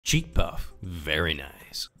Cheek puff, very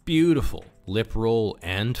nice. Beautiful. Lip roll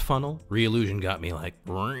and funnel. Reallusion got me like,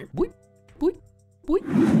 boop, boop,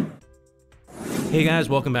 boop. Hey guys,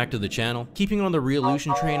 welcome back to the channel. Keeping on the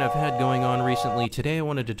Reallusion train I've had going on recently, today I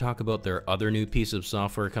wanted to talk about their other new piece of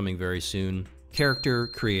software coming very soon, Character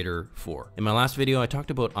Creator 4. In my last video, I talked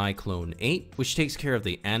about iClone 8, which takes care of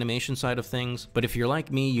the animation side of things, but if you're like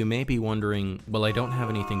me, you may be wondering, well, I don't have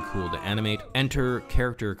anything cool to animate. Enter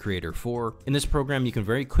Character Creator 4. In this program, you can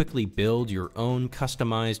very quickly build your own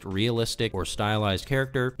customized, realistic, or stylized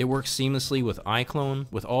character. It works seamlessly with iClone,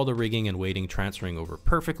 with all the rigging and weighting transferring over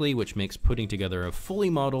perfectly, which makes putting together a fully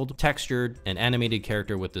modeled, textured, and animated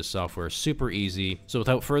character with this software super easy. So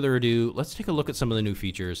without further ado, let's take a look at some of the new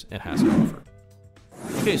features it has to offer.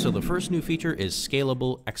 Okay, so the first new feature is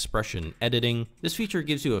Scalable Expression Editing. This feature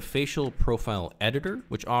gives you a facial profile editor,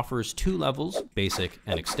 which offers two levels, basic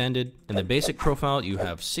and extended. In the basic profile, you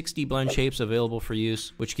have 60 blend shapes available for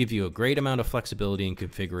use, which give you a great amount of flexibility in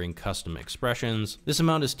configuring custom expressions. This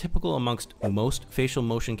amount is typical amongst most facial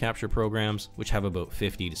motion capture programs, which have about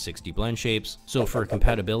 50 to 60 blend shapes. So for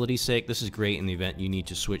compatibility's sake, this is great in the event you need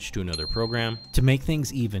to switch to another program. To make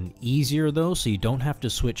things even easier though, so you don't have to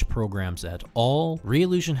switch programs at all,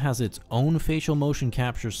 Reallusion has its own facial motion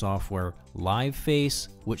capture software, LiveFace,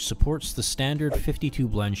 which supports the standard 52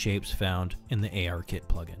 blend shapes found in the ARKit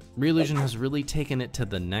plugin. Reallusion has really taken it to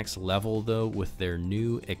the next level though with their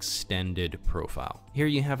new extended profile. Here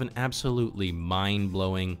you have an absolutely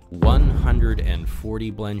mind-blowing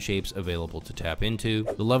 140 blend shapes available to tap into.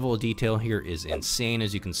 The level of detail here is insane,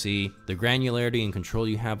 as you can see. The granularity and control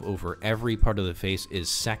you have over every part of the face is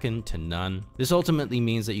second to none. This ultimately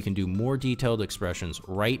means that you can do more detailed expressions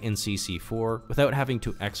right in CC4 without having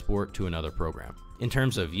to export to another program. In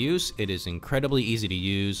terms of use, it is incredibly easy to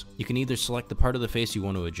use. You can either select the part of the face you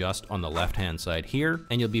want to adjust on the left-hand side here,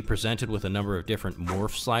 and you'll be presented with a number of different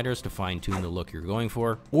morph sliders to fine-tune the look you're going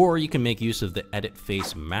for, or you can make use of the Edit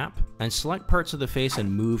Face map and select parts of the face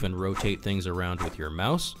and move and rotate things around with your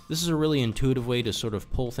mouse. This is a really intuitive way to sort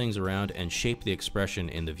of pull things around and shape the expression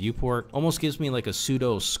in the viewport. Almost gives me like a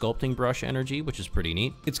pseudo sculpting brush energy, which is pretty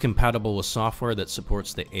neat. It's compatible with software that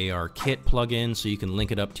supports the ARKit plugin, so you can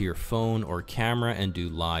link it up to your phone or camera and do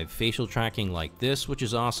live facial tracking like this, which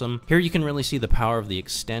is awesome. Here you can really see the power of the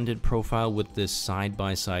extended profile with this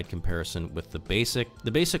side-by-side comparison with the basic.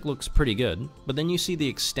 The basic looks pretty good, but then you see the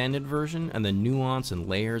extended version and the nuance and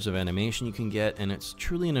layers of animation you can get, and it's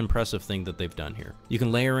truly an impressive thing that they've done here. You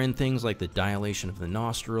can layer in things like the dilation of the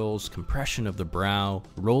nostrils, compression of the brow,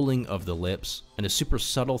 rolling of the lips, and a super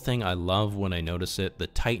subtle thing I love when I notice it, the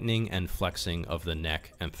tightening and flexing of the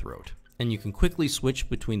neck and throat. And you can quickly switch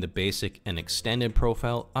between the basic and extended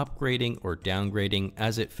profile, upgrading or downgrading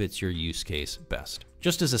as it fits your use case best.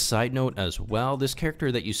 Just as a side note as well, this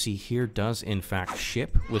character that you see here does in fact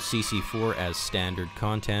ship with CC4 as standard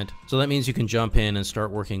content. So that means you can jump in and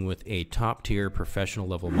start working with a top tier professional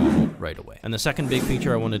level model right away. And the second big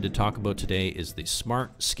feature I wanted to talk about today is the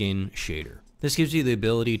Smart Skin Shader. This gives you the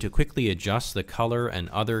ability to quickly adjust the color and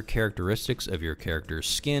other characteristics of your character's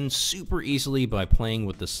skin super easily by playing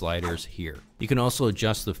with the sliders here. You can also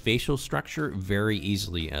adjust the facial structure very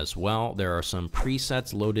easily as well. There are some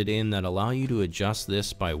presets loaded in that allow you to adjust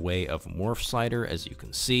this by way of morph slider, as you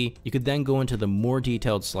can see. You could then go into the more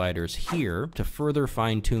detailed sliders here to further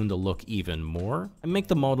fine-tune the look even more and make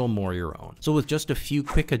the model more your own. So with just a few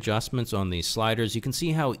quick adjustments on these sliders, you can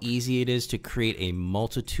see how easy it is to create a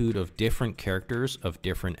multitude of different characters of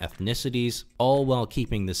different ethnicities, all while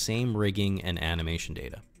keeping the same rigging and animation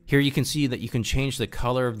data. Here you can see that you can change the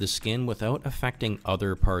color of the skin without affecting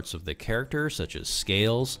other parts of the character, such as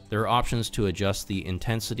scales. There are options to adjust the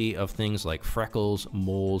intensity of things like freckles,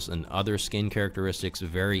 moles, and other skin characteristics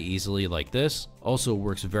very easily like this. Also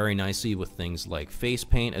works very nicely with things like face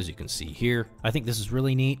paint, as you can see here. I think this is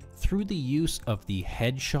really neat. Through the use of the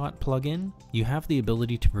Headshot plugin, you have the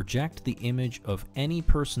ability to project the image of any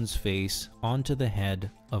person's face onto the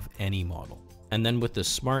head of any model. And then with the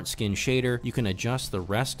Smart Skin Shader, you can adjust the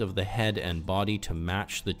rest of the head and body to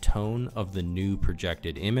match the tone of the new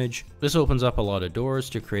projected image. This opens up a lot of doors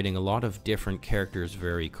to creating a lot of different characters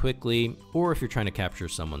very quickly, or if you're trying to capture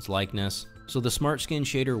someone's likeness. So the Smart Skin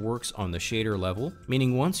Shader works on the shader level,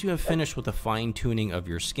 meaning once you have finished with the fine-tuning of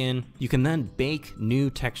your skin, you can then bake new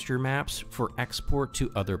texture maps for export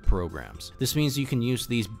to other programs. This means you can use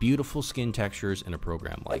these beautiful skin textures in a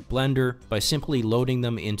program like Blender by simply loading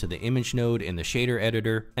them into the image node in the shader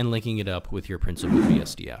editor and linking it up with your principal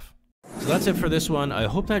VSDF. So that's it for this one. I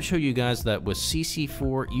hope that showed you guys that with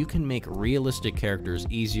CC4, you can make realistic characters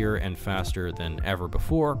easier and faster than ever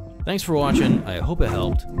before. Thanks for watching. I hope it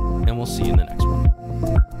helped, and we'll see you in the next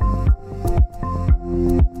one.